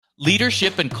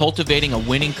Leadership and cultivating a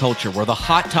winning culture were the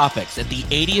hot topics at the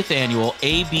 80th annual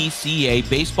ABCA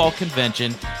Baseball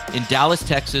Convention in Dallas,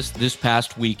 Texas this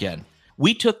past weekend.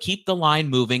 We took Keep the Line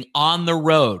Moving on the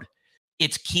road.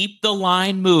 It's Keep the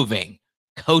Line Moving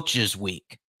Coaches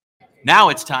Week. Now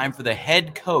it's time for the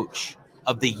head coach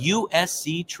of the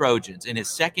USC Trojans in his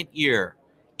second year,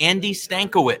 Andy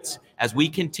Stankiewicz, as we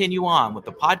continue on with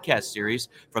the podcast series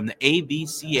from the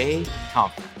ABCA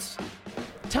Conference.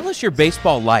 Tell us your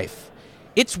baseball life.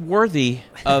 It's worthy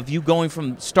of you going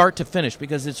from start to finish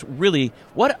because it's really,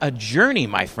 what a journey,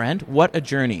 my friend. What a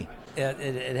journey.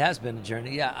 It has been a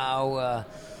journey. Yeah, I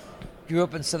grew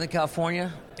up in Southern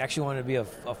California. Actually wanted to be a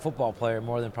football player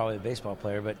more than probably a baseball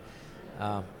player, but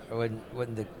I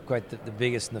wasn't quite the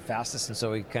biggest and the fastest, and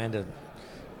so we kind of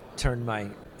turned my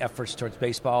efforts towards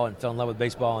baseball and fell in love with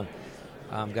baseball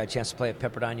and got a chance to play at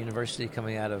Pepperdine University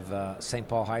coming out of St.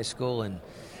 Paul High School in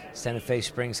Santa Fe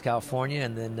Springs, California,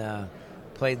 and then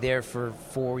played there for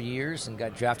 4 years and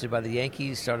got drafted by the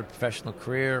Yankees, started a professional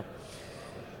career,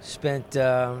 spent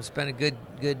a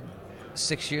good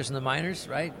 6 years in the minors,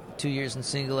 right? 2 years in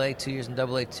single A, 2 years in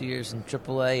double A, 2 years in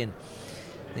triple A, and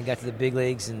then got to the big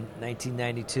leagues in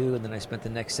 1992, and then I spent the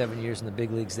next 7 years in the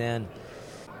big leagues then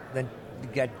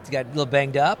got a little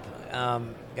banged up,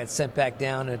 got sent back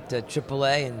down at triple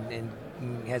A and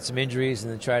had some injuries,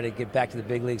 and then tried to get back to the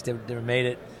big leagues, never made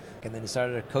it. And then I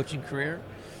started a coaching career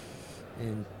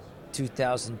in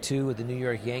 2002 with the New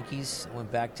York Yankees. I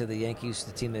went back to the Yankees,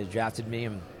 the team that had drafted me,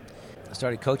 and I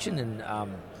started coaching. And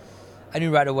I knew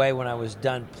right away when I was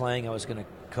done playing I was going to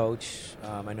coach.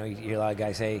 I know you hear a lot of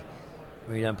guys say,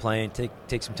 when you're done playing,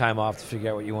 take some time off to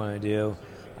figure out what you want to do.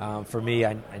 For me,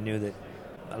 I knew that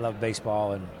I loved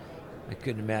baseball, and I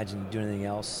couldn't imagine doing anything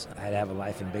else. I had to have a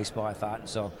life in baseball, I thought. And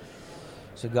so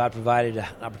God provided an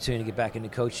opportunity to get back into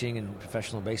coaching and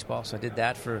professional baseball. So I did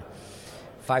that for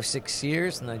 5-6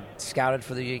 years, and I scouted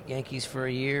for the Yankees for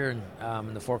a year and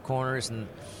in the Four Corners, and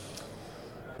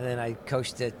then I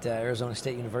coached at Arizona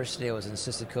State University. I was an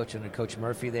assistant coach under Coach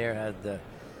Murphy there. Had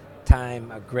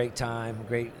a great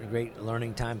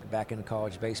learning time back into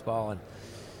college baseball, and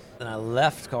then I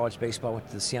left college baseball, went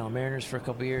to the Seattle Mariners for a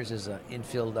couple of years as an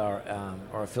infield or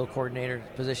a field coordinator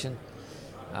position.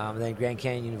 Then Grand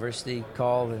Canyon University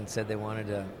called and said they wanted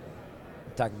to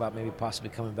talk about maybe possibly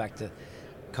coming back to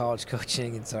college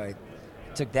coaching, and so I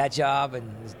took that job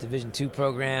and this Division II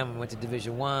program. Went to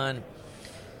Division I.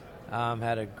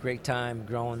 Had a great time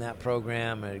growing that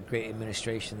program. Had a great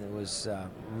administration that was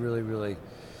really, really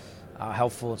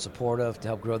helpful and supportive to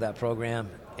help grow that program.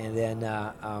 And then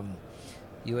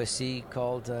USC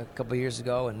called a couple of years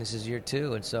ago, and this is year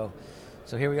 2, and so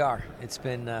here we are. It's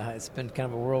been kind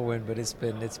of a whirlwind, but it's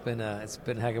been a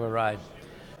heck of a ride.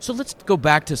 So let's go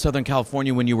back to Southern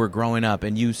California when you were growing up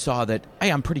and you saw that, hey,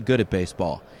 I'm pretty good at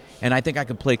baseball and I think I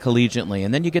could play collegiately.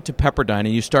 And then you get to Pepperdine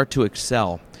and you start to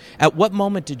excel. At what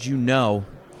moment did you know,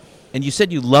 and you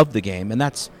said you loved the game, and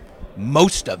that's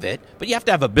most of it, but you have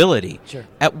to have ability. Sure.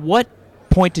 At what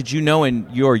point did you know in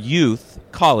your youth,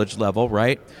 college level,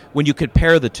 right, when you could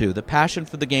pair the two, the passion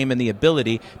for the game and the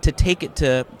ability to take it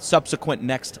to subsequent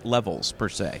next levels, per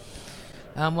se?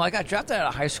 Well, I got drafted out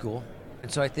of high school,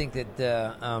 and so I think that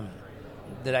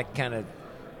that I kind of,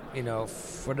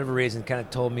 for whatever reason, kind of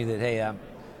told me that, hey,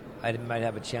 I might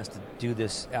have a chance to do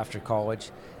this after college.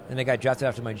 And I got drafted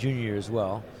after my junior year as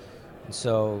well. And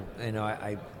so,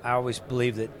 I always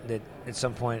believed that at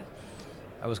some point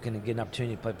I was going to get an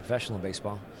opportunity to play professional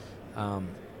baseball.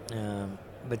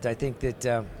 But I think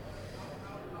that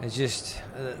it's just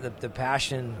the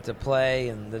passion to play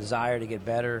and the desire to get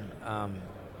better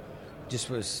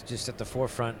was just at the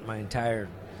forefront my entire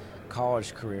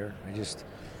college career.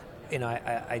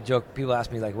 I joke. People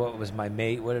ask me like, what was my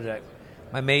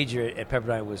my major at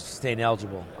Pepperdine was staying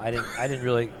eligible. I didn't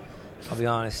really. I'll be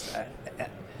honest.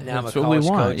 Now I'm a college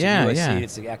coach at USC.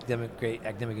 It's an great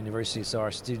academic university. So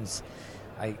our students,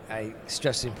 I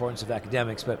stress the importance of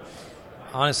academics. But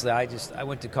honestly, I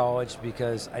went to college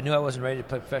because I knew I wasn't ready to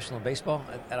play professional baseball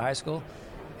at high school,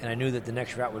 and I knew that the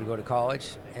next route would go to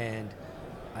college, and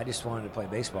I just wanted to play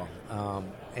baseball.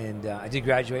 I did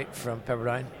graduate from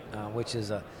Pepperdine, which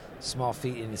is a small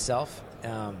feat in itself.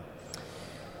 I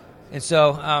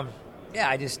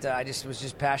just was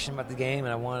just passionate about the game,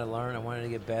 and I wanted to learn. I wanted to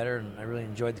get better, and I really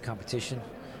enjoyed the competition.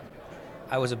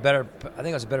 I think I was a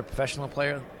better professional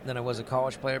player than I was a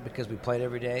college player because we played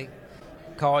every day.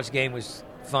 College game was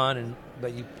fun,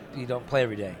 but you don't play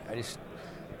every day.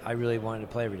 I really wanted to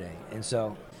play every day, and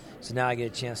so now I get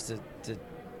a chance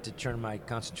to turn my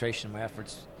concentration, my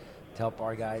efforts to help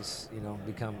our guys,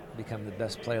 become the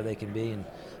best player they can be. And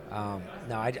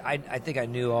now I think I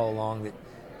knew all along that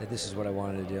that this is what I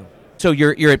wanted to do. So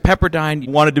you're at Pepperdine.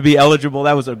 You wanted to be eligible.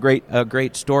 That was a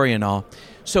great story and all.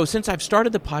 So since I've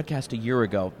started the podcast a year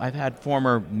ago, I've had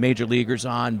former major leaguers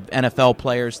on, NFL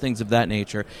players, things of that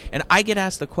nature, and I get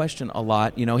asked the question a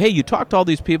lot. Hey, you talk to all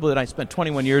these people that I spent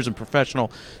 21 years in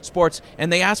professional sports,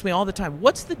 and they ask me all the time,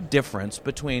 what's the difference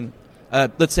between,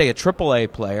 let's say, a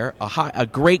AAA player, a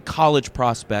great college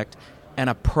prospect, and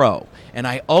a pro? And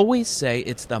I always say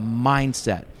it's the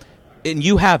mindset, and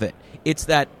you have it. It's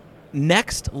that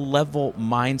next level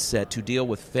mindset to deal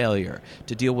with failure,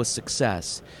 to deal with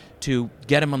success, to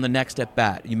get him on the next at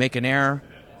bat. You make an error,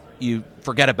 you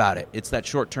forget about it. It's that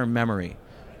short-term memory.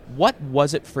 What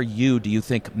was it for you, do you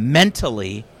think,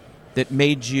 mentally that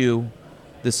made you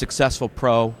the successful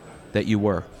pro that you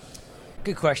were?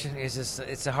 Good question.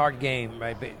 It's a hard game,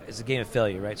 right? But it's a game of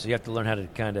failure, right? So you have to learn how to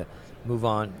kind of move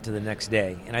on to the next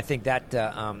day. And I think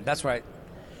that's where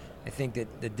I think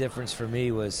that the difference for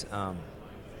me was, and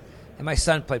my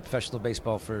son played professional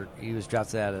baseball he was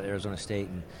drafted out of Arizona State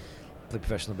and played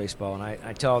professional baseball. And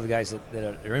I tell all the guys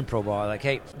that are in pro ball, like,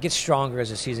 hey, get stronger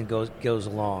as the season goes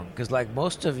along. Because like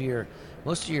most of your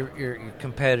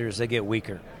competitors, they get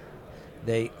weaker.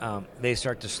 They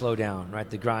start to slow down, right?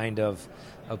 The grind of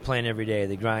playing every day,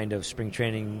 the grind of spring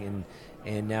training,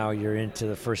 and now you're into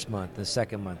the first month, the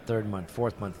second month, third month,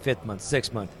 fourth month, fifth month,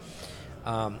 sixth month.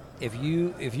 If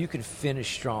you can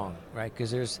finish strong, right?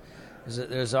 Because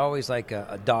there's always like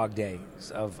a dog day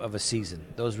of a season.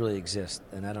 Those really exist,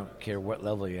 and I don't care what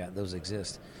level you're at; those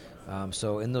exist.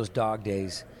 So in those dog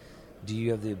days, do you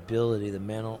have the ability, the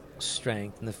mental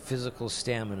strength, and the physical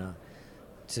stamina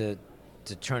to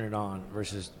turn it on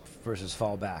versus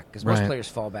fall back? Because most players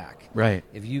fall back. Right.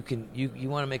 If you can, you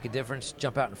want to make a difference,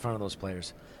 jump out in front of those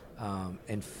players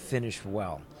and finish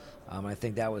well. I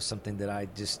think that was something that I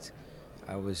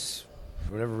was,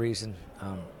 for whatever reason,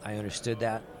 I understood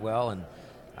that well, and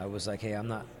I was like, hey, I'm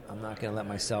not going to let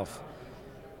myself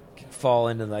fall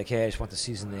into like, hey, I just want the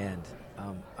season to end.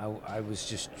 I was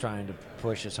just trying to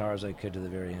push as hard as I could to the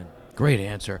very end. Great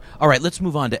answer. All right, let's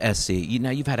move on to SC. Now,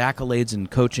 you've had accolades in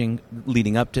coaching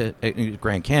leading up to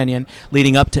Grand Canyon,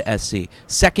 leading up to SC.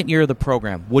 Second year of the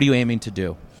program, what are you aiming to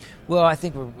do? Well, I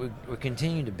think we're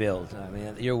continuing to build. I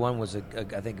mean, year one was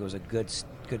I think it was a good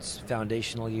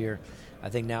foundational year. I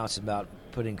think now it's about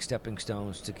putting stepping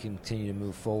stones to continue to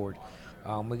move forward.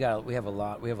 We have a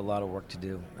lot of work to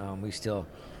do.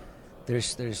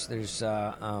 There's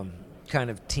kind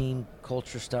of team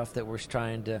culture stuff that we're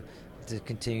trying to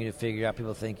continue to figure out.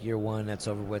 People think year one that's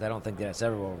over with. I don't think that's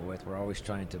ever over with. We're always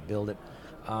trying to build it.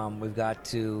 We've got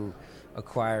to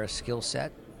acquire a skill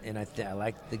set, and I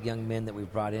like the young men that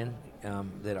we've brought in,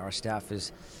 that our staff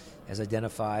has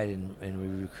identified and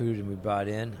we recruited and we brought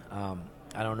in.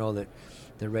 I don't know that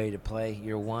they're ready to play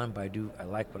year one, but I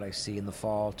like what I see in the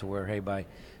fall to where, hey,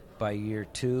 by year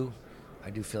two, I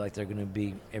do feel like they're going to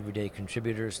be everyday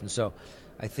contributors. And so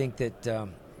I think that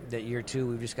that year two,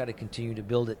 we've just got to continue to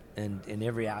build it, and in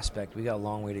every aspect. We got a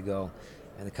long way to go.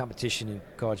 And the competition in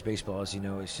college baseball, as you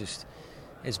know,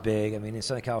 it's big. I mean, in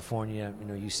Southern California,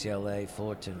 UCLA,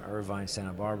 Fullerton, Irvine,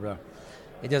 Santa Barbara,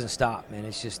 it doesn't stop, man.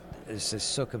 It's just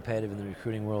so competitive in the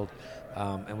recruiting world.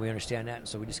 And we understand that, and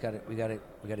so we got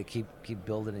to keep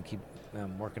building and keep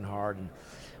working hard, and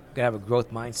we got to have a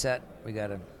growth mindset.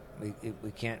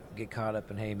 We can't get caught up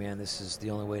in, hey man, this is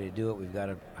the only way to do it. We've got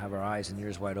to have our eyes and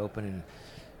ears wide open, and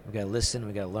we got to listen.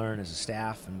 We got to learn as a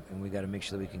staff, and we got to make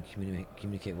sure that we can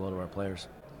communicate well to our players.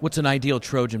 What's an ideal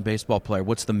Trojan baseball player?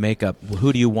 What's the makeup?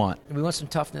 Who do you want? We want some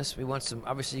toughness. We want some.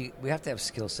 Obviously, we have to have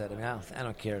skill set. I mean, I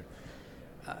don't care.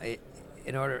 I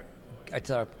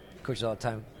tell our coaches all the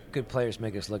time, good players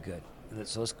make us look good.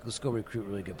 So let's go recruit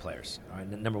really good players. All right,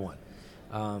 number one.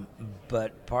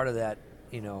 But part of that,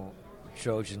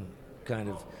 Trojan kind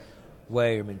of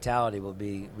way or mentality will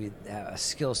be we have a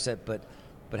skill set, but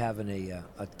having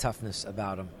a toughness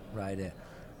about them, right?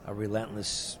 A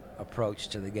relentless approach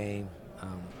to the game.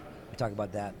 We talk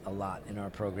about that a lot in our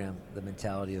program. The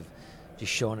mentality of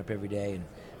just showing up every day and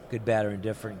good, bad, or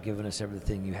indifferent, giving us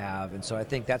everything you have. And so I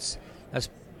think that's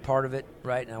part of it,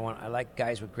 right? And I like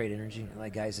guys with great energy. I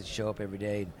like guys that show up every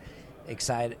day,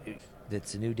 excited that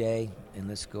it's a new day, and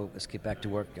let's get back to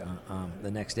work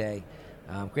the next day.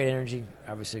 Great energy,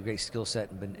 obviously a great skill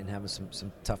set, and having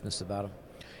some toughness about them.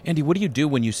 Andy, what do you do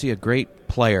when you see a great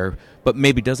player but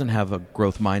maybe doesn't have a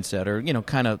growth mindset, or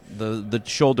kind of the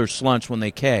shoulder slunch when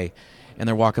they K and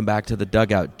they're walking back to the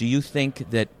dugout? Do you think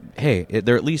that, hey,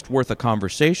 they're at least worth a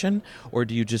conversation, or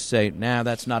do you just say, nah,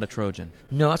 that's not a Trojan?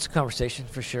 No, it's a conversation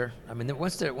for sure. I mean,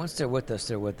 once they're with us,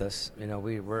 they're with us.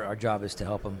 Our job is to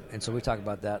help them, and so we talk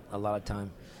about that a lot of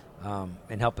time,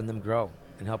 and helping them grow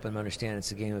and helping them understand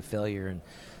it's a game of failure, and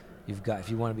if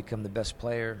you want to become the best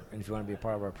player and if you want to be a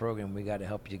part of our program, we got to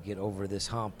help you get over this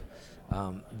hump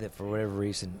that for whatever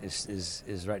reason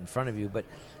is right in front of you. But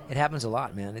it happens a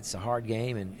lot, man. It's a hard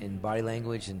game in body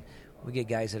language, and we get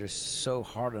guys that are so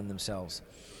hard on themselves.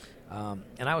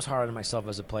 And I was hard on myself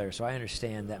as a player, so I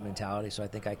understand that mentality. So I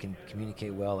think I can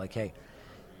communicate well, like, hey,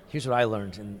 here's what I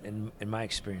learned in my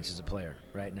experience as a player,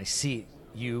 right? And I see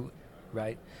you,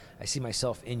 right? I see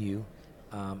myself in you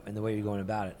and the way you're going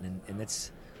about it. And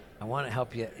that's, I want to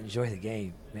help you enjoy the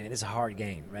game, man. It's a hard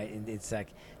game, right? And it's like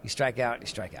you strike out.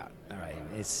 All right,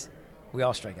 we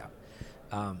all strike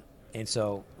out. And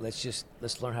so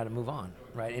let's learn how to move on,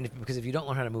 right? And because if you don't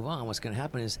learn how to move on, what's going to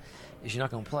happen is you're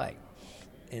not going to play.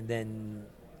 And then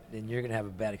you're going to have a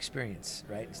bad experience,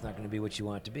 right? It's not going to be what you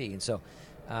want it to be. And so,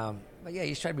 but yeah, you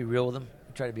just try to be real with them,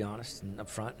 try to be honest and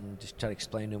upfront, and just try to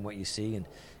explain to them what you see and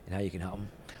how you can help them.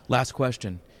 Last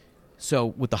question. So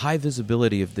with the high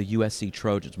visibility of the USC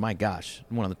Trojans, my gosh,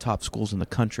 one of the top schools in the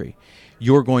country,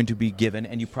 you're going to be given,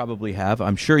 and you probably have,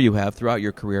 I'm sure you have throughout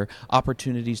your career,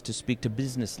 opportunities to speak to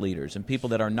business leaders and people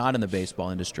that are not in the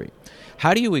baseball industry.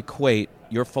 How do you equate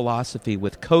your philosophy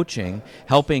with coaching,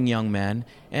 helping young men,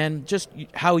 and just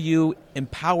how you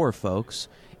empower folks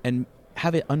and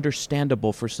have it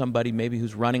understandable for somebody maybe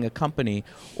who's running a company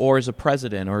or is a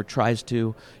president or tries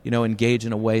to, engage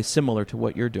in a way similar to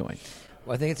what you're doing?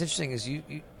 Well, I think it's interesting is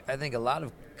I think a lot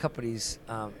of companies,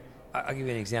 I'll give you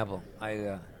an example.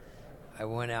 I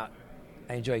went out,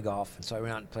 I enjoy golf, and so I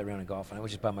went out and played around in golf, and I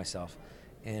was just by myself.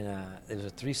 And there was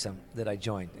a threesome that I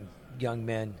joined, young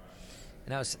men,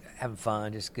 and I was having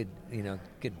fun, just good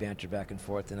banter back and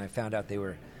forth. And I found out they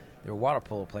were water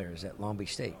polo players at Long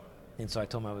Beach State. And so I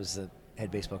told them I was the head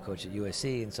baseball coach at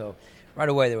USC, and so right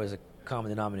away there was a common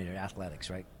denominator, athletics,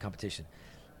 right, competition.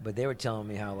 But they were telling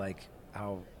me how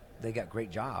they got great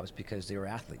jobs because they were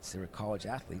athletes. They were college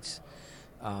athletes.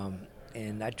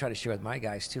 And I try to share with my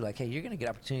guys, too, like, hey, you're going to get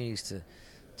opportunities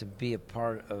to be a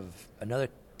part of another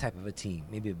type of a team,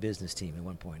 maybe a business team at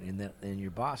one point. And your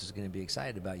boss is going to be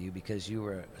excited about you because you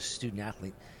were a student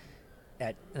athlete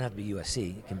it doesn't have to be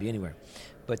USC. It can be anywhere.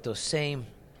 But those same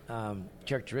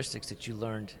characteristics that you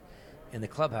learned in the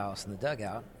clubhouse and the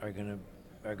dugout are going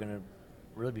to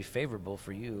really be favorable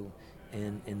for you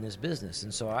in this business.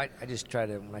 And so I just try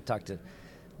to, when I talk to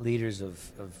leaders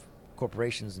of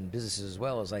corporations and businesses as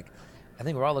well, is like, I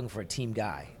think we're all looking for a team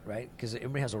guy, right? Because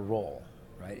everybody has a role,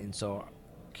 right? And so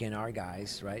can our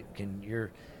guys, right? Can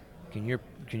your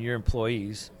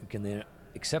employees, can they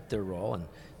accept their role and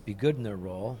be good in their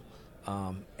role?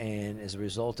 And as a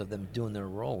result of them doing their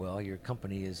role well, your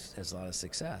company has a lot of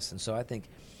success. And so I think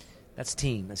that's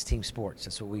team sports.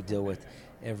 That's what we deal with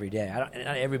every day. Not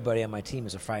everybody on my team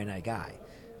is a Friday night guy.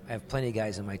 I have plenty of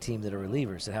guys on my team that are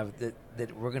relievers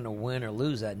that we're going to win or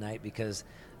lose that night because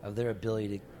of their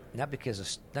ability to not because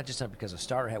a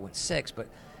starter went 6, but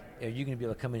are you going to be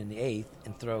able to come in the 8th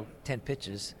and throw 10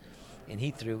 pitches, and he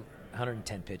threw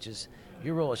 110 pitches?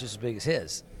 Your role is just as big as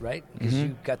his, right? Because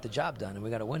you got the job done, and we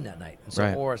got to win that night. And so,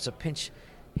 right. Or it's a pinch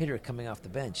hitter coming off the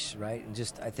bench, right? And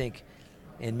just I think,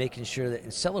 and making sure that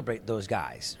and celebrate those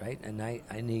guys, right? And I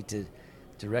need to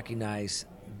recognize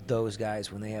those guys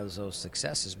when they have those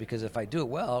successes, because if I do it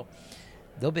well,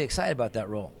 they'll be excited about that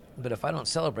role. But if I don't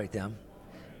celebrate them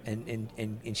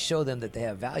and show them that they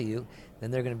have value,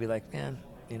 then they're going to be like, man,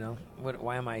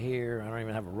 why am I here? I don't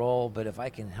even have a role. But if I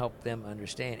can help them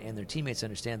understand and their teammates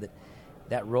understand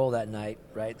that role that night,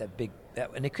 right,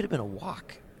 and it could have been a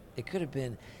walk. It could have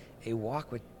been a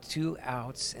walk with 2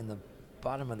 outs in the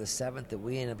bottom of the 7th that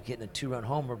we ended up getting a 2-run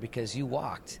homer because you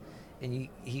walked. And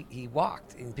he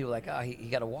walked, and people were like, oh, he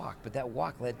got a walk. But that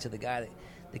walk led to the guy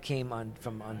that came on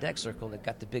deck circle that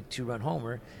got the big 2-run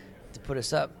homer to put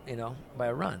us up, by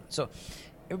a run. So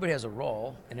everybody has a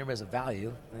role, and everybody has a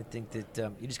value. And I think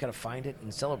that you just got to find it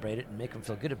and celebrate it and make them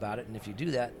feel good about it. And if you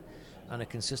do that on a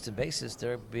consistent basis,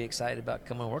 they'll be excited about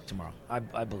coming to work tomorrow.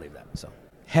 I believe that. So.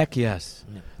 Heck yes.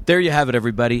 Yeah. There you have it,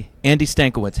 everybody. Andy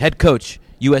Stankiewicz, head coach,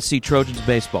 USC Trojans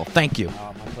baseball. Thank you.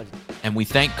 My pleasure. And we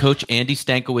thank Coach Andy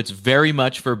Stankiewicz very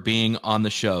much for being on the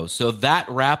show. So that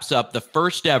wraps up the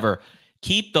first ever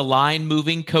Keep the Line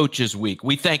Moving Coaches Week.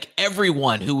 We thank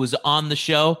everyone who was on the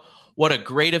show. What a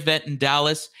great event in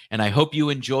Dallas, and I hope you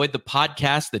enjoyed the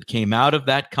podcast that came out of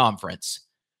that conference.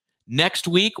 Next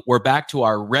week, we're back to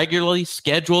our regularly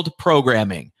scheduled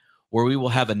programming, where we will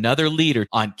have another leader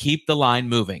on Keep the Line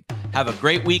Moving. Have a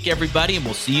great week, everybody, and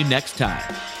we'll see you next time.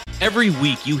 Every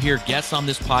week, you hear guests on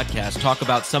this podcast talk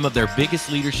about some of their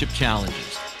biggest leadership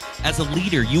challenges. As a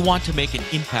leader, you want to make an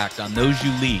impact on those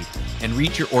you lead and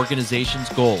reach your organization's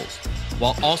goals,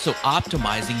 while also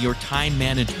optimizing your time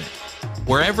management.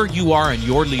 Wherever you are in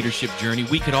your leadership journey,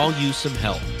 we could all use some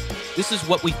help. This is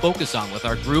what we focus on with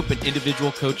our group and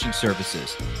individual coaching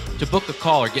services. To book a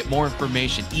call or get more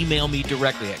information, email me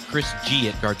directly at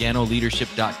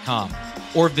chrisg@garganoleadership.com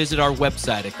or visit our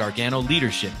website at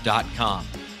garganoleadership.com.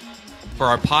 For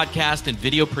our podcast and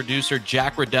video producer,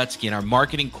 Jack Radutsky, and our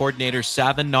marketing coordinator,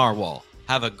 Savin Narwal,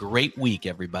 have a great week,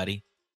 everybody.